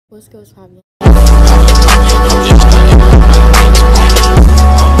What's goes Fabian?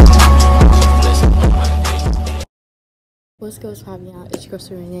 What's goes Fabian? It's your girl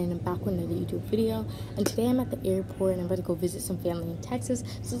Serena and I'm back with another YouTube video. And today I'm at the airport and I'm about to go visit some family in Texas.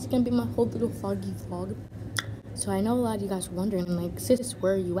 So this is gonna be my whole little foggy vlog. So I know a lot of you guys are wondering, like, sis,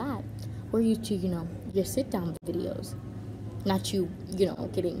 where are you at? We're used to, your sit down videos. Not you,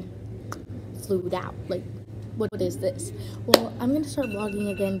 getting flued out. Like, what is this? Well, I'm gonna start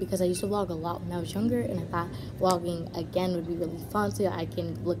vlogging again because I used to vlog a lot when I was younger, and I thought vlogging again would be really fun so that I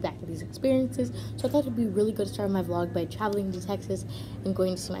can look back at these experiences. So I thought it'd be really good to start my vlog by traveling to Texas and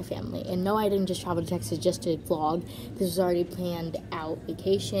going to see my family. And no, I didn't just travel to Texas just to vlog. This was already planned out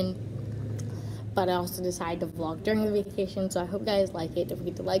vacation, but I also decided to vlog during the vacation. So I hope you guys like it. Don't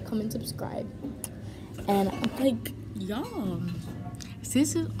forget to like, comment, subscribe. And I'm like, y'all,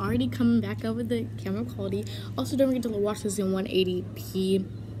 this is already coming back up with the camera quality. Also, don't forget to watch this in 180p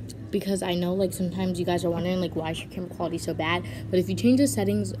because I know, like, sometimes you guys are wondering, like, why is your camera quality so bad? But if you change the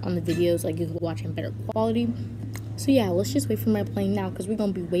settings on the videos, like, you can watch in better quality. So yeah, let's just wait for my plane now because we're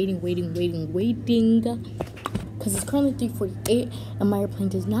gonna be waiting because it's currently 3:48 and my airplane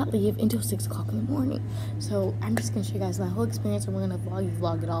does not leave until 6 o'clock in the morning. So I'm just gonna show you guys my whole experience and we're gonna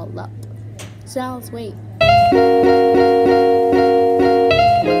vlog it all up. So now let's wait.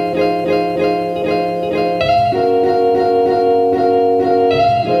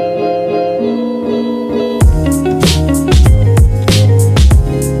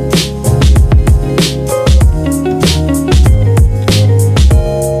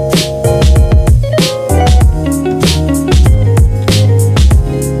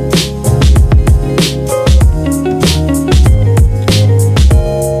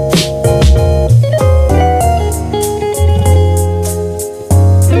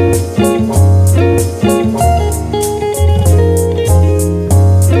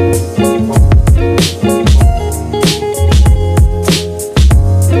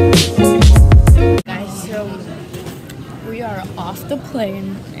 We are off the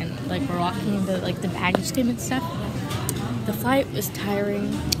plane and like we're walking into like the baggage claim and stuff. The flight was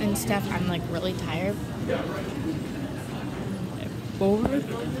tiring and stuff. I'm like really tired. Forward?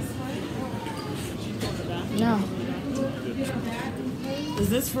 No. Is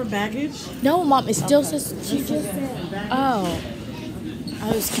this for baggage? No, Mom. It still says. She just said. Oh,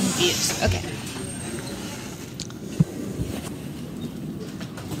 I was confused. Okay.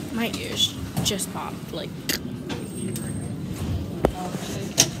 My ears just popped. Like.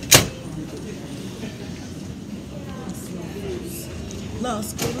 No,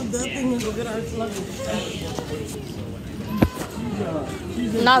 let's go to the thing and go get our luggage.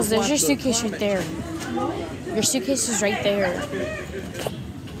 Naz, there's your suitcase right there. Your suitcase is right there.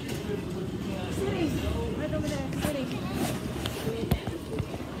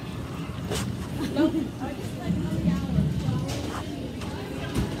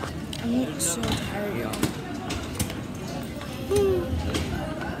 I'm so tired, y'all.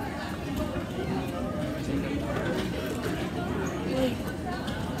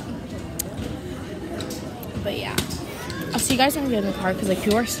 But yeah, I'll see you guys when we get in the car because like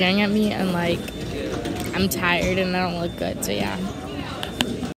people are staring at me and like I'm tired and I don't look good. So yeah,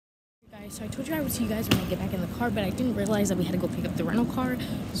 guys. So I told you I would see you guys when I get back in the car, but I didn't realize that we had to go pick up the rental car.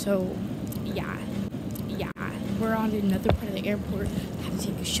 So yeah, we're on another part of the airport. I have to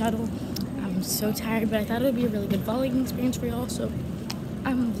take a shuttle. I'm so tired, but I thought it would be a really good vlogging experience for y'all. So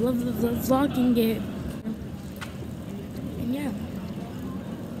I'm love vlogging it. And yeah.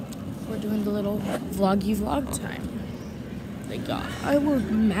 We're doing the little vloggy vlog time. Like, y'all, I look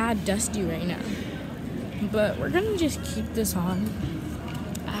mad dusty right now. But we're gonna just keep this on.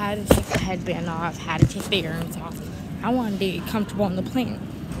 I had to take the headband off, had to take the earrings off. I wanted to get comfortable on the plane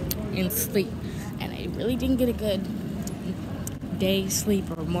and sleep. And I really didn't get a good day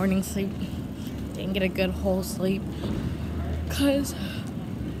sleep or morning sleep. Didn't get a good whole sleep. Because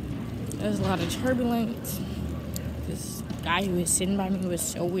there's a lot of turbulence. This guy who was sitting by me was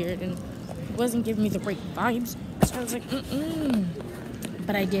so weird and wasn't giving me the right vibes. So I was like,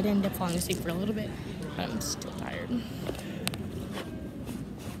 But I did end up falling asleep for a little bit, but I'm still tired.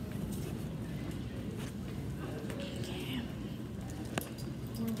 Okay.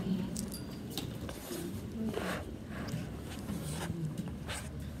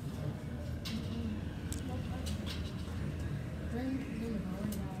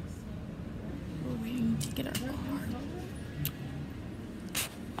 We're waiting to get our car.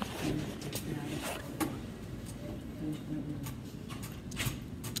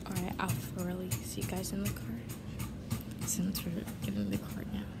 Alright, I'll really see you guys in the car. Since we're getting in the car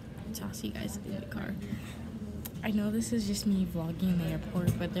now. So I'll see you guys in the car. I know this is just me vlogging in the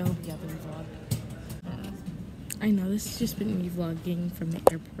airport, but there will be other vlogs. I know this has just been me vlogging from the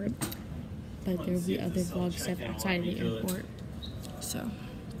airport, but there will be other vlog stuff outside of the airport. So,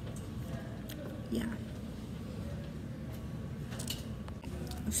 yeah.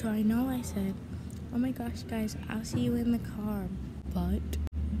 So I know I said, oh my gosh, guys, I'll see you in the car, but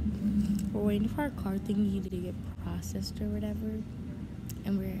we're waiting for our car thingy to get processed or whatever,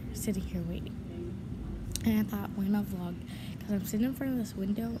 and we're sitting here waiting. And I thought, why not vlog? Because I'm sitting in front of this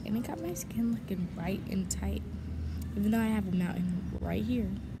window, and it got my skin looking bright and tight, even though I have a mountain right here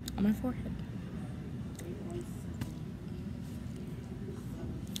on my forehead.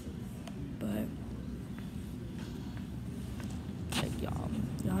 But, like,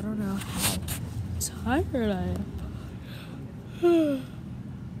 y'all don't know how tired I am.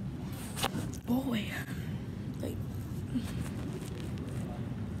 Boy, like,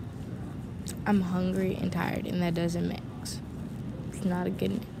 I'm hungry and tired, and that doesn't mix. It's not a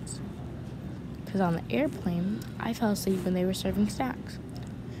good mix. Because on the airplane, I fell asleep when they were serving snacks.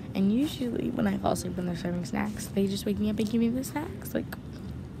 And usually when I fall asleep when they're serving snacks, they just wake me up and give me the snacks. Like,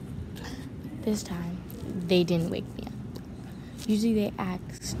 this time, they didn't wake me up. Usually they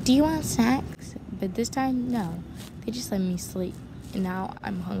ask, do you want snacks? But this time, no. They just let me sleep. And now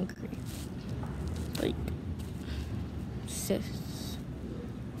I'm hungry. Like, sis,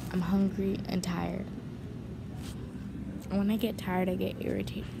 I'm hungry and tired. And when I get tired, I get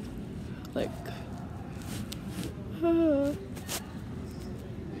irritated. Like,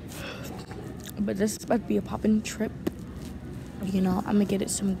 but this is about to be a poppin' trip. You know, I'm gonna get it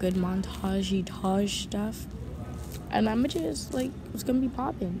some good montage stuff. And I'm just, like, it's gonna be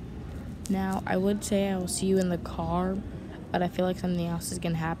poppin'. Now, I would say I will see you in the car, but I feel like something else is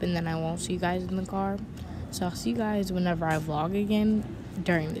gonna happen, then I won't see you guys in the car. So I'll see you guys whenever I vlog again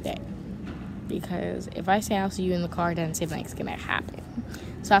during the day. Because if I say I'll see you in the car, then something's gonna happen.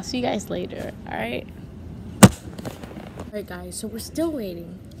 So I'll see you guys later, alright? Alright guys, so we're still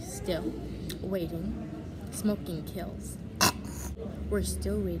waiting. Still waiting. Smoking kills. We're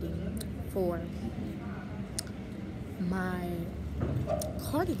still waiting for my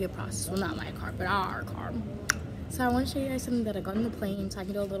car to get processed. Well, not my car, but our car. So I want to show you guys something that I got on the plane, so I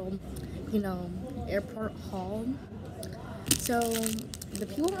can do a little, you know, airport haul. So the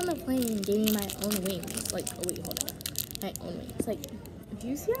people on the plane gave me my own wings. Like, oh wait, hold on. My own wings. Like, do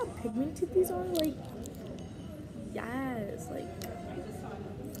you see how pigmented these are? Like, yes, like,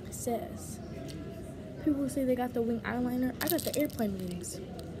 sis. People say they got the wing eyeliner. I got the airplane wings.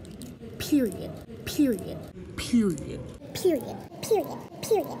 Period. Period. Period. Period. Period.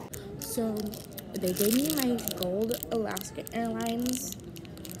 Period. So they gave me my gold Alaska Airlines,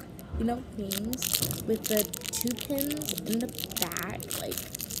 you know, wings with the 2 pins in the back. Like,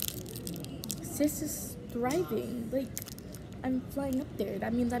 sis is thriving. Like, I'm flying up there.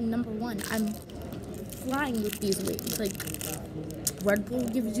 That means I'm #1. I'm flying with these wings. Like, Red Bull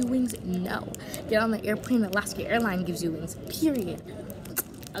gives you wings? No. Get on the airplane, Alaska Airlines gives you wings. Period.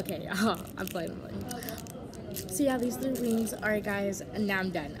 Okay, I'm flying. So yeah, these 3 wings. Alright guys, and now I'm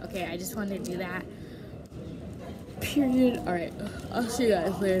done. Okay, I just wanted to do that. Period. Alright, I'll see you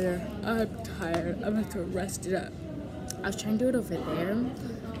guys later. I'm tired. I'm going to have to rest it up. I was trying to do it over there,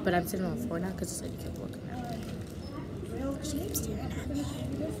 but I'm sitting on the floor now because it's like kept looking at me. She keeps staring at me.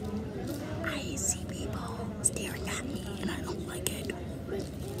 I see people staring at me and I don't like it.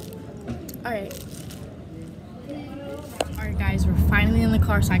 Alright. Alright guys, we're finally in the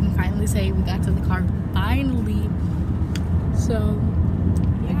car, so I can finally say we got to the car finally. So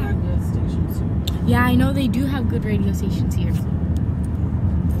They got good stations here. yeah, I know they do have good radio stations here.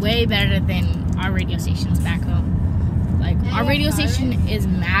 Way better than our radio stations back home. Like, our radio station is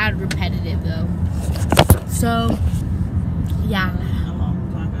mad repetitive though. So yeah. How long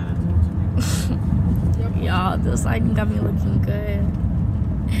do I gotta do? Y'all, this lighting got me looking good.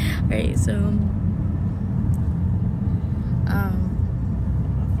 Alright, so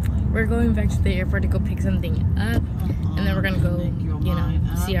we're going back to the airport to go pick something up, and then we're gonna go, you know,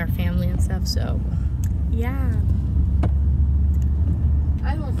 see our family and stuff. So yeah.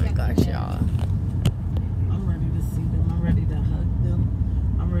 Oh my gosh, y'all. I'm ready to see them. I'm ready to hug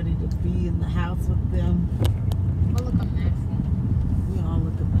them. I'm ready to be in the house with them. Oh, look, I'm messy. We all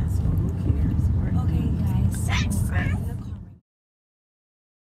look a mess, so who cares? Okay, guys. So we're in the car.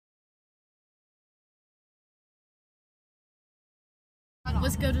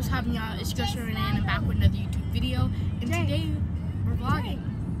 What's good? What's happening, y'all? It's Josh Renee, and I'm back with another YouTube video. And today we're vlogging.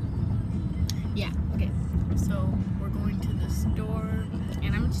 Yeah. Okay. So we're going to the store,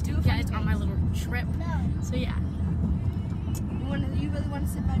 and I'm just doing guys on my little trip. So yeah. You really want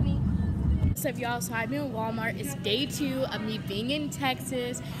to sit by me? What's up, y'all? So I'm in Walmart. It's day 2 of me being in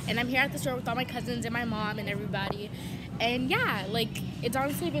Texas, and I'm here at the store with all my cousins and my mom and everybody. And yeah, like, it's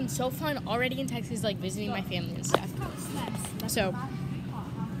honestly been so fun already in Texas, like visiting my family and stuff. So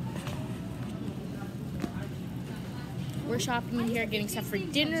we're shopping in here, getting stuff for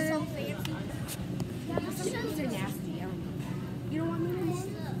dinner.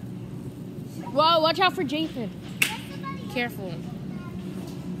 Whoa, watch out for Jason. Careful.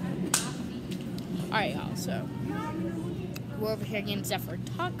 Alright, y'all, so we're over here getting stuff for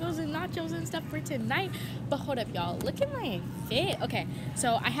tacos and nachos and stuff for tonight. But hold up, y'all, look at my fit. Okay,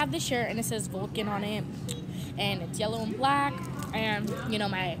 so I have this shirt and it says Vulcan on it, and it's yellow and black, and you know,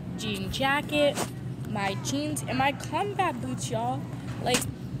 my jean jacket, my jeans, and my combat boots, y'all. Like,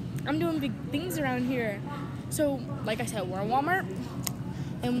 I'm doing big things around here. So like I said, we're in Walmart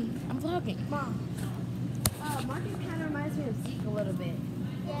and I'm vlogging. Mom, Marcus kind of reminds me of Zeke a little bit.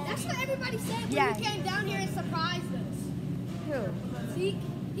 That's what everybody said when he came down here and surprised us. Who? Zeke,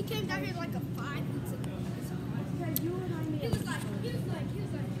 he came down here like 5 weeks ago. He was like.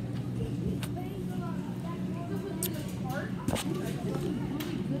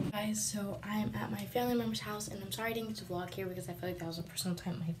 Guys, so I'm at my family member's house, and I'm sorry I didn't get to vlog here because I feel like that was a personal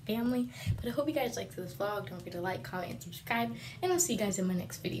time with my family. But I hope you guys liked this vlog. Don't forget to like, comment, and subscribe, and I'll see you guys in my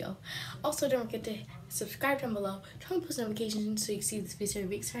next video. Also, don't forget to subscribe down below, turn on post notifications so you can see this video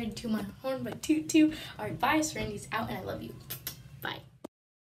every week. Sorry to toot my horn, but toot toot. Alright, bye. Serendity's out, and I love you. Bye.